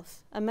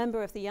herself, a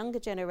member of the younger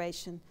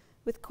generation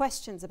with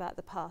questions about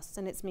the past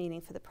and its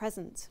meaning for the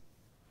present.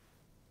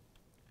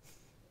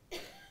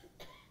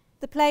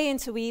 The play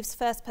interweaves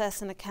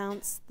first-person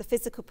accounts, the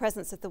physical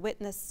presence of the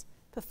witness,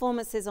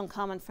 performances on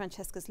Carmen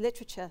Francesca's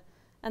literature,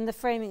 and the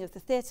framing of the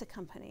theatre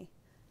company.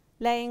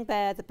 Laying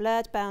bare the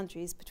blurred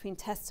boundaries between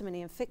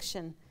testimony and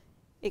fiction,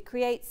 it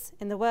creates,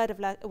 in the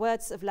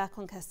words of La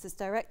Conquesta's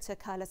director,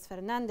 Carlos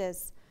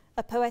Fernandez,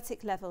 a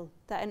poetic level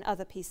that in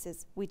other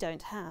pieces we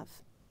don't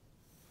have.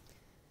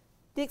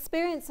 The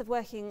experience of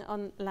working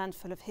on Land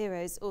Full of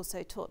Heroes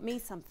also taught me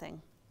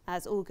something,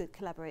 as all good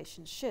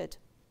collaborations should.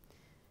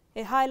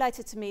 It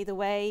highlighted to me the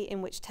way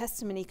in which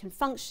testimony can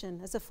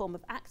function as a form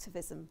of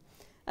activism,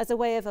 as a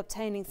way of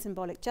obtaining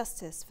symbolic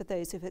justice for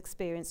those who've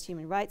experienced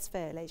human rights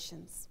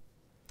violations.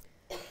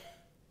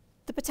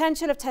 The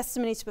potential of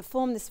testimony to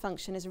perform this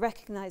function is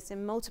recognised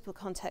in multiple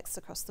contexts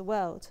across the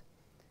world.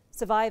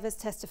 Survivors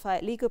testify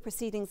at legal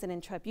proceedings and in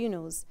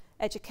tribunals,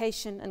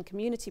 education and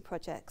community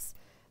projects.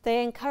 They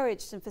are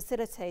encouraged and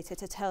facilitated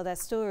to tell their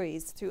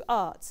stories through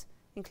art,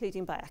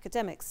 including by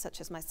academics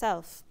such as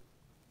myself.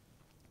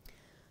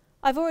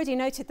 I've already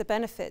noted the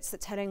benefits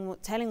that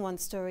telling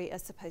one's story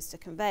is supposed to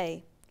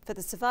convey, for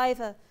the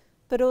survivor,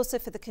 but also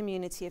for the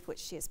community of which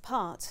she is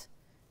part.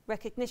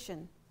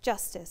 Recognition,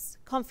 justice,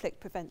 conflict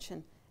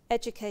prevention,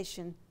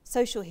 education,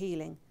 social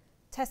healing.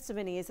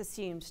 Testimony is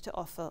assumed to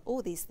offer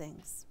all these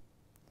things.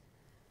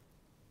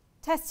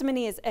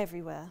 Testimony is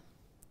everywhere,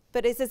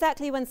 but it's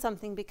exactly when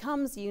something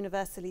becomes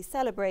universally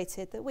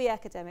celebrated that we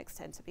academics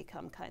tend to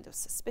become kind of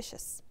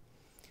suspicious.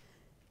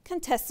 Can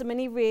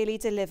testimony really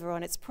deliver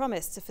on its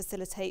promise to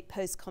facilitate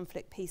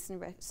post-conflict peace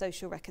and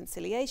social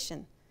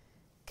reconciliation?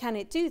 Can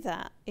it do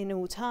that in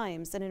all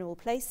times and in all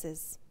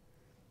places?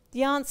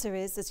 The answer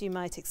is, as you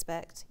might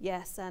expect,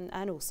 yes and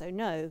also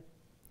no.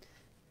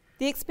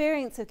 The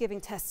experience of giving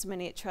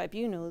testimony at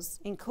tribunals,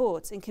 in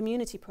court, in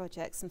community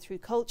projects and through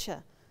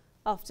culture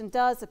often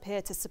does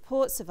appear to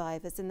support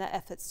survivors in their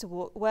efforts to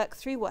work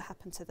through what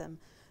happened to them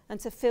and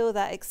to feel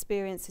that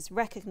experience is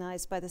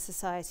recognised by the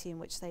society in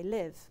which they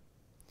live.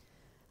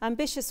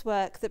 Ambitious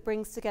work that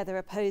brings together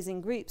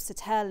opposing groups to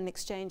tell and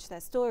exchange their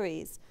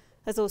stories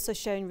has also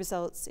shown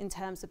results in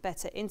terms of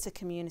better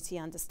inter-community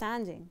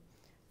understanding.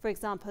 For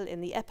example,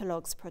 in the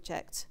Epilogues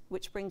project,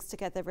 which brings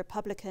together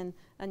Republican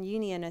and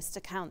Unionist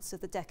accounts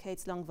of the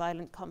decades-long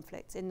violent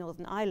conflict in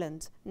Northern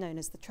Ireland, known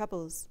as the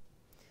Troubles.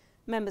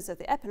 Members of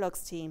the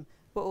Epilogues team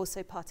were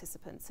also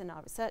participants in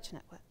our research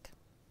network.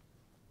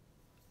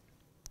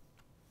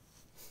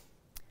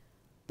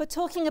 But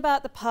talking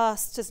about the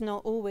past does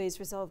not always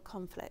resolve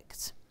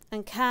conflict,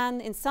 and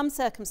can, in some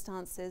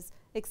circumstances,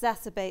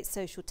 exacerbate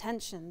social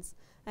tensions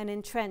and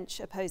entrench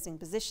opposing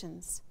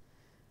positions.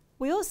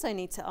 We also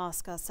need to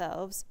ask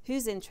ourselves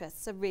whose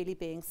interests are really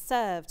being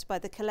served by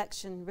the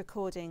collection,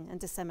 recording, and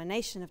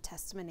dissemination of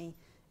testimony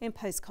in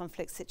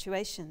post-conflict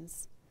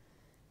situations.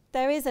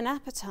 There is an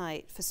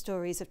appetite for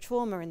stories of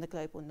trauma in the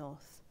global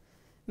north.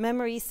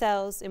 Memory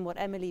sells in what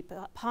Emily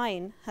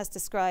Pine has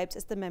described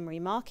as the memory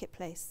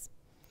marketplace.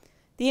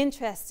 The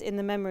interest in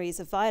the memories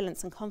of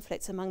violence and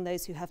conflict among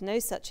those who have no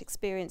such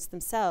experience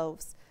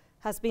themselves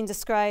has been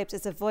described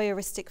as a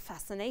voyeuristic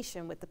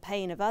fascination with the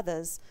pain of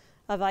others,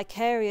 a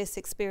vicarious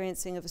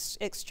experiencing of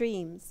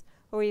extremes,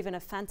 or even a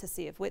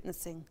fantasy of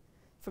witnessing.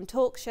 From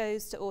talk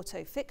shows to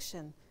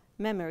auto-fiction,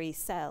 memory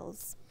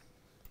sells.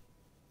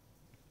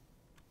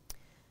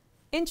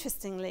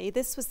 Interestingly,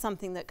 this was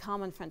something that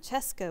Carmen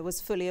Francesca was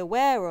fully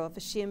aware of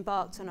as she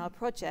embarked on our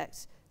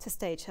project to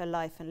stage her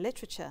life and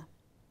literature.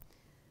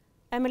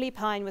 Emily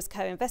Pine was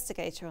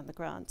co-investigator on the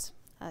grant.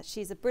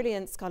 She's a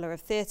brilliant scholar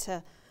of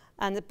theatre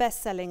and the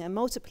best-selling and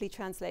multiply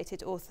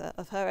translated author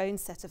of her own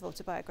set of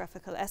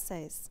autobiographical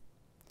essays.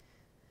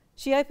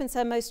 She opens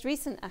her most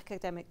recent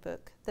academic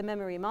book, The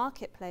Memory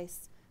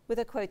Marketplace, with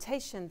a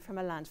quotation from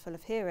A Land Full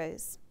of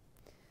Heroes.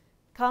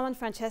 Carmen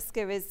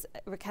Francesca is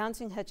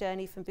recounting her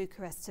journey from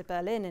Bucharest to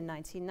Berlin in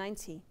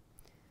 1990.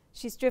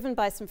 She's driven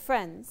by some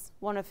friends,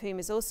 one of whom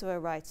is also a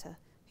writer,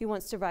 who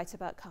wants to write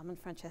about Carmen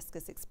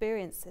Francesca's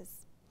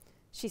experiences.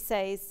 She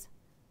says,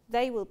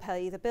 "They will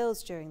pay the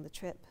bills during the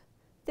trip.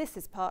 This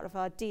is part of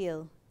our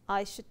deal.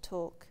 I should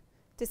talk,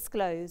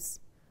 disclose.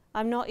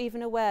 I'm not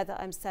even aware that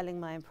I'm selling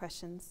my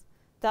impressions,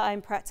 that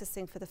I'm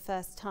practicing for the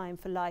first time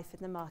for life in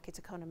the market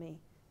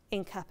economy,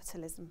 in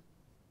capitalism."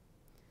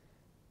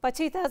 By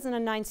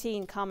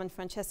 2019, Carmen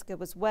Francesca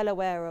was well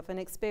aware of and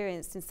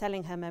experienced in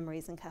selling her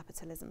memories in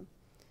capitalism.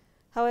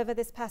 However,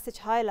 this passage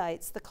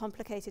highlights the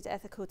complicated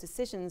ethical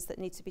decisions that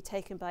need to be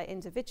taken by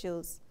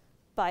individuals,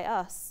 by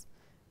us,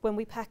 when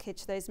we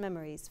package those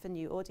memories for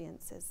new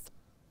audiences.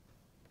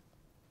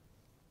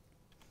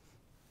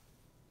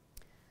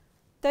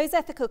 Those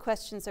ethical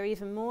questions are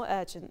even more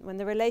urgent when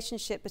the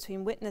relationship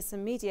between witness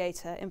and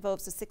mediator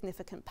involves a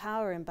significant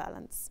power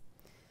imbalance.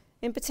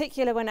 In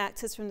particular, when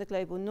actors from the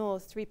global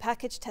north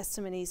repackage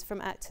testimonies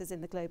from actors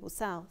in the global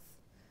south.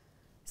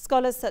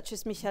 Scholars such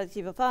as Michel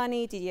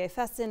Giovanni, Didier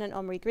Fassin, and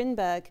Omri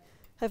Grinberg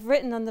have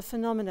written on the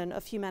phenomenon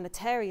of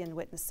humanitarian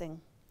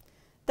witnessing.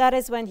 That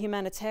is when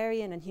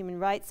humanitarian and human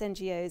rights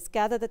NGOs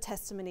gather the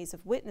testimonies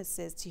of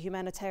witnesses to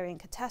humanitarian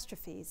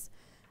catastrophes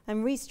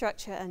and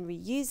restructure and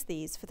reuse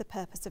these for the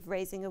purpose of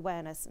raising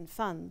awareness and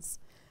funds,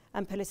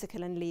 and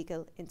political and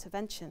legal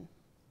intervention.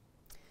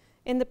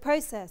 In the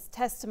process,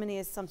 testimony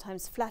is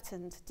sometimes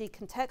flattened,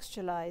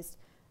 decontextualized,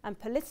 and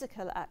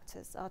political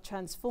actors are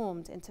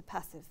transformed into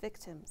passive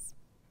victims.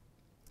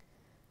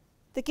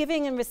 The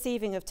giving and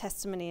receiving of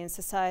testimony in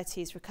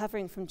societies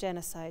recovering from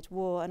genocide,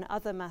 war, and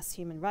other mass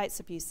human rights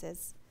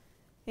abuses,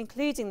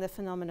 including the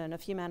phenomenon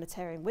of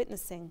humanitarian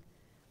witnessing,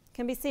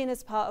 can be seen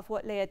as part of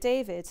what Leah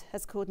David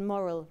has called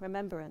moral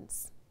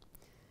remembrance.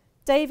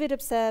 David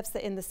observes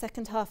that in the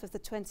second half of the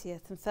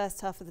 20th and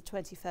first half of the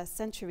 21st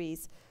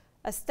centuries,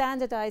 a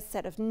standardized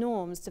set of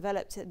norms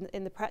developed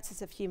in the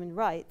practice of human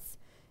rights,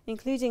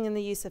 including in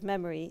the use of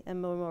memory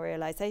and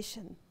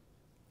memorialization.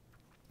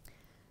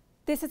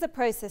 This is a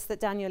process that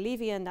Daniel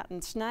Levy and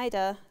Nathan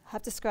Schneider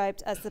have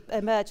described as the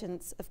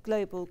emergence of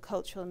global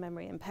cultural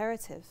memory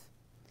imperative.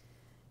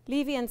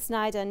 Levy and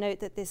Schneider note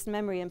that this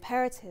memory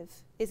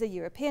imperative is a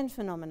European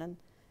phenomenon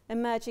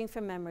emerging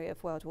from memory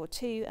of World War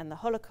II and the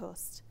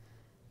Holocaust,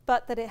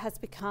 but that it has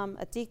become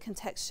a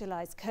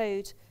decontextualized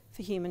code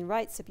for human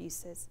rights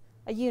abuses,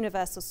 a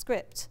universal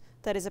script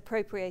that is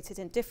appropriated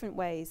in different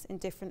ways in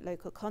different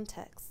local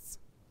contexts.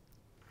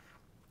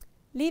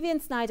 Levy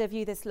and Schneider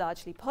view this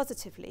largely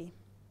positively.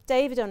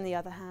 David, on the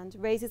other hand,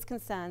 raises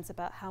concerns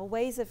about how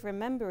ways of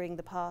remembering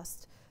the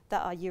past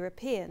that are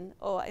European,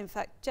 or in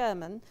fact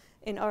German,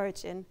 in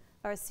origin,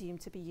 are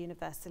assumed to be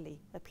universally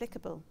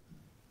applicable.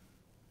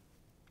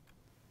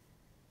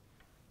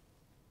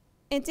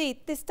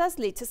 Indeed, this does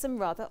lead to some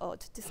rather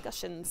odd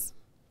discussions.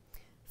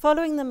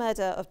 Following the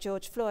murder of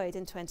George Floyd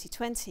in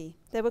 2020,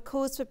 there were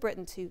calls for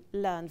Britain to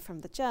learn from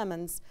the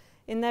Germans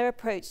in their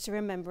approach to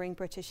remembering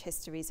British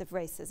histories of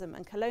racism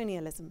and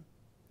colonialism.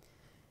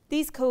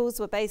 These calls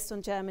were based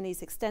on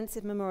Germany's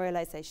extensive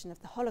memorialization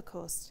of the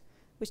Holocaust,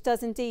 which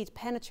does indeed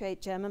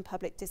penetrate German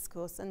public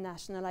discourse and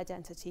national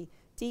identity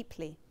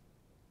deeply.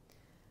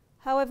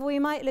 However, we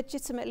might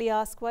legitimately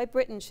ask why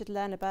Britain should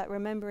learn about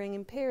remembering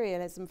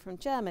imperialism from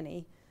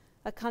Germany,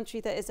 a country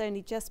that is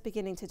only just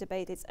beginning to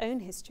debate its own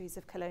histories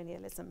of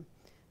colonialism,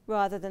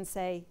 rather than,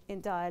 say,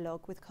 in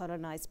dialogue with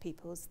colonized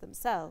peoples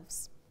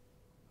themselves.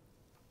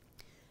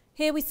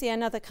 Here we see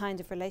another kind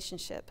of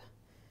relationship,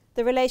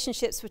 the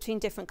relationships between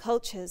different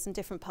cultures and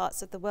different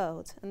parts of the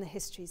world and the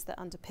histories that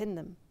underpin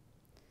them.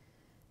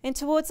 In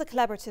Towards a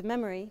Collaborative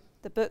Memory,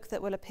 the book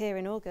that will appear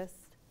in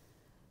August,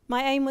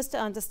 my aim was to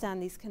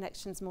understand these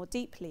connections more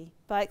deeply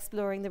by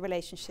exploring the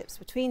relationships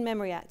between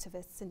memory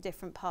activists in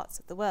different parts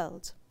of the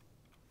world.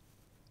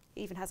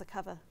 It even has a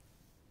cover.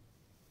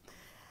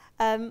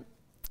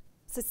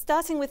 So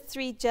starting with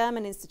 3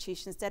 German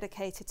institutions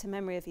dedicated to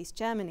memory of East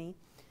Germany,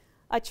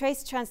 I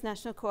traced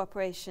transnational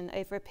cooperation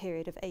over a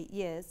period of 8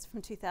 years,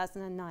 from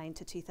 2009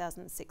 to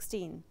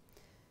 2016.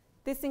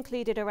 This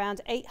included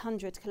around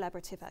 800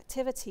 collaborative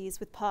activities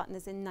with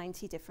partners in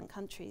 90 different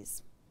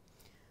countries.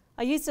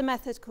 I used a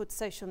method called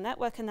social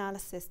network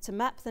analysis to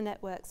map the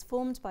networks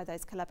formed by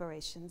those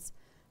collaborations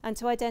and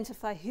to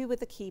identify who were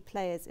the key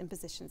players in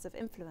positions of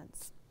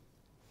influence.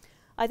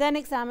 I then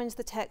examined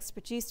the texts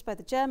produced by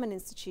the German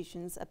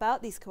institutions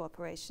about these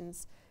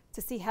cooperations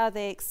to see how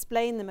they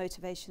explain the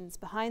motivations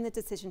behind the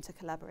decision to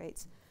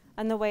collaborate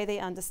and the way they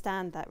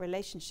understand that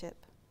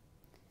relationship.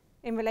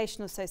 In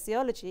relational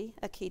sociology,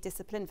 a key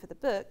discipline for the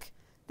book,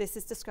 this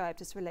is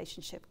described as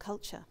relationship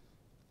culture.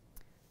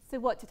 So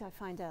what did I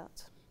find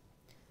out?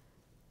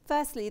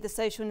 Firstly, the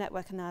social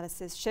network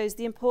analysis shows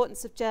the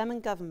importance of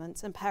German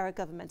government and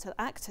paragovernmental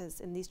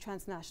actors in these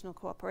transnational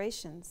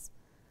cooperations.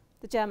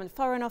 The German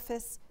Foreign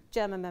Office,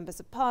 German members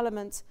of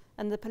parliament,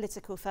 and the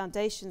political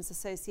foundations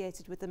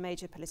associated with the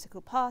major political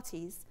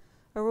parties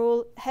are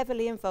all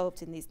heavily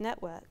involved in these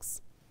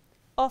networks,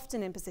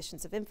 often in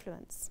positions of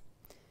influence.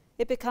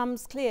 It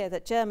becomes clear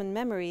that German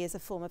memory is a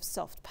form of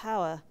soft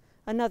power,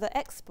 another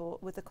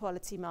export with the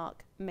quality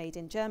mark made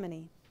in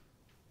Germany.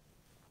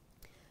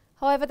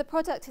 However, the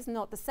product is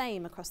not the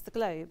same across the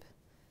globe.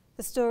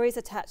 The stories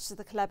attached to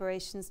the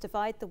collaborations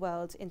divide the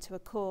world into a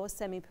core,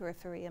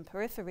 semi-periphery, and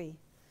periphery.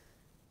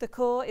 The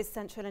core is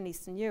Central and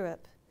Eastern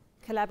Europe.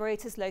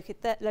 Collaborators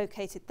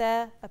located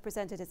there are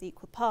presented as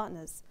equal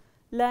partners,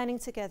 learning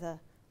together,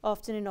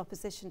 often in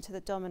opposition to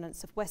the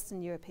dominance of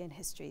Western European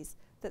histories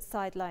that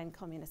sideline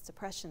communist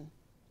oppression.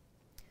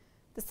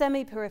 The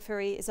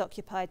semi-periphery is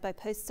occupied by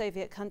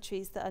post-Soviet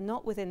countries that are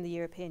not within the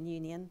European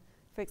Union,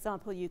 for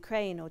example,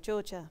 Ukraine or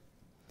Georgia.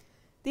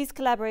 These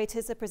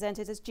collaborators are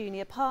presented as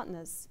junior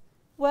partners,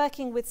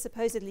 working with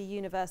supposedly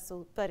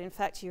universal, but in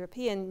fact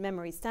European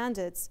memory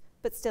standards,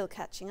 but still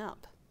catching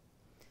up.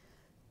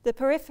 The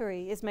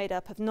periphery is made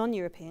up of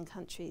non-European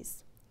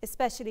countries,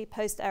 especially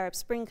post-Arab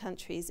Spring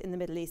countries in the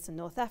Middle East and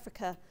North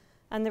Africa,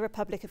 and the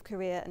Republic of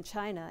Korea and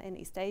China in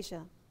East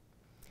Asia.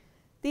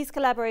 These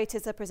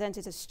collaborators are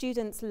presented as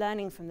students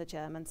learning from the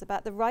Germans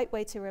about the right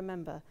way to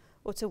remember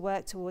or to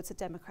work towards a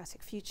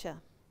democratic future.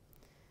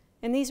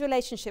 In these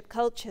relationship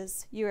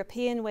cultures,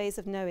 European ways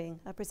of knowing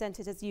are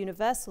presented as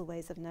universal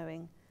ways of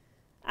knowing.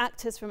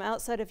 Actors from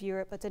outside of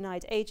Europe are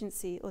denied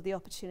agency or the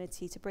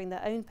opportunity to bring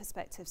their own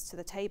perspectives to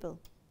the table.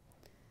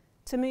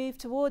 To move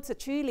towards a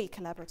truly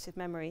collaborative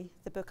memory,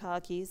 the book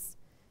argues,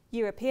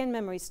 European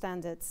memory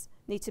standards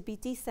need to be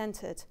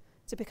decentered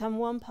to become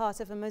one part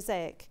of a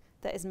mosaic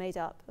that is made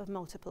up of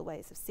multiple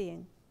ways of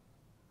seeing.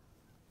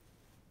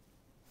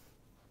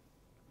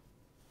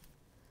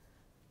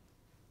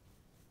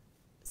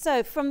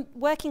 So, from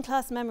working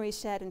class memories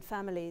shared in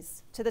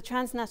families to the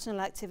transnational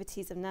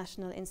activities of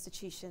national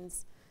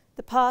institutions,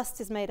 the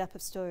past is made up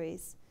of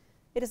stories.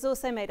 It is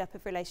also made up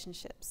of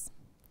relationships.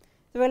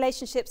 The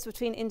relationships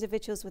between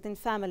individuals within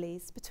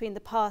families, between the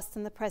past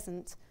and the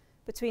present,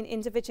 between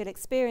individual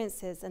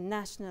experiences and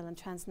national and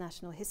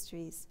transnational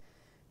histories.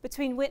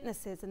 between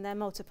witnesses and their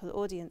multiple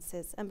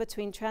audiences, and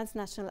between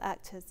transnational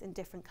actors in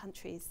different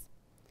countries.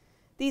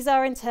 These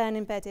are in turn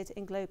embedded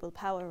in global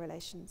power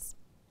relations.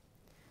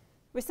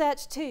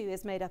 Research too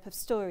is made up of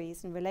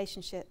stories and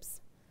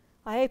relationships.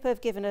 I hope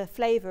I've given a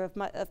flavour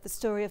of the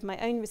story of my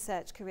own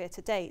research career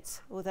to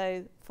date,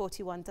 although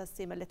 41 does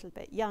seem a little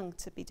bit young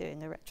to be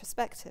doing a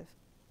retrospective.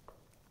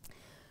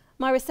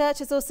 My research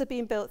has also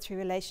been built through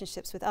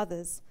relationships with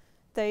others,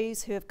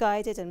 those who have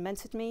guided and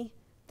mentored me,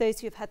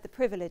 those who have had the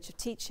privilege of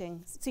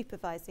teaching,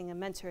 supervising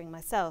and mentoring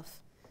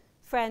myself,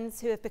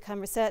 friends who have become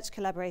research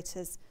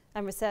collaborators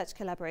and research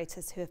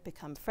collaborators who have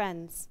become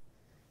friends,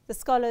 the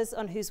scholars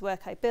on whose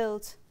work I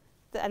build,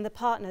 and the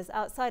partners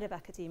outside of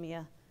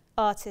academia,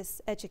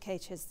 artists,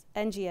 educators,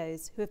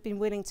 NGOs who have been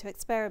willing to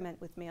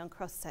experiment with me on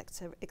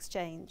cross-sector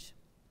exchange.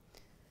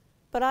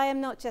 But I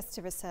am not just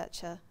a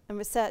researcher, and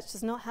research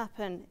does not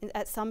happen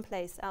at some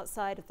place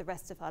outside of the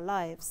rest of our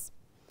lives.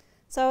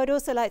 So I would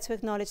also like to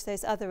acknowledge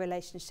those other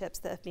relationships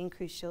that have been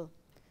crucial.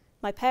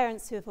 My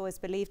parents who have always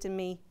believed in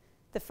me,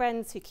 the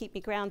friends who keep me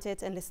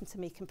grounded and listen to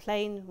me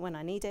complain when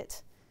I need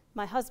it,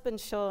 my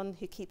husband Sean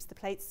who keeps the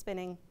plates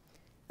spinning,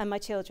 and my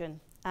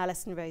children,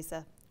 Alice and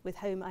Rosa, with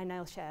whom I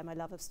now share my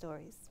love of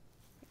stories.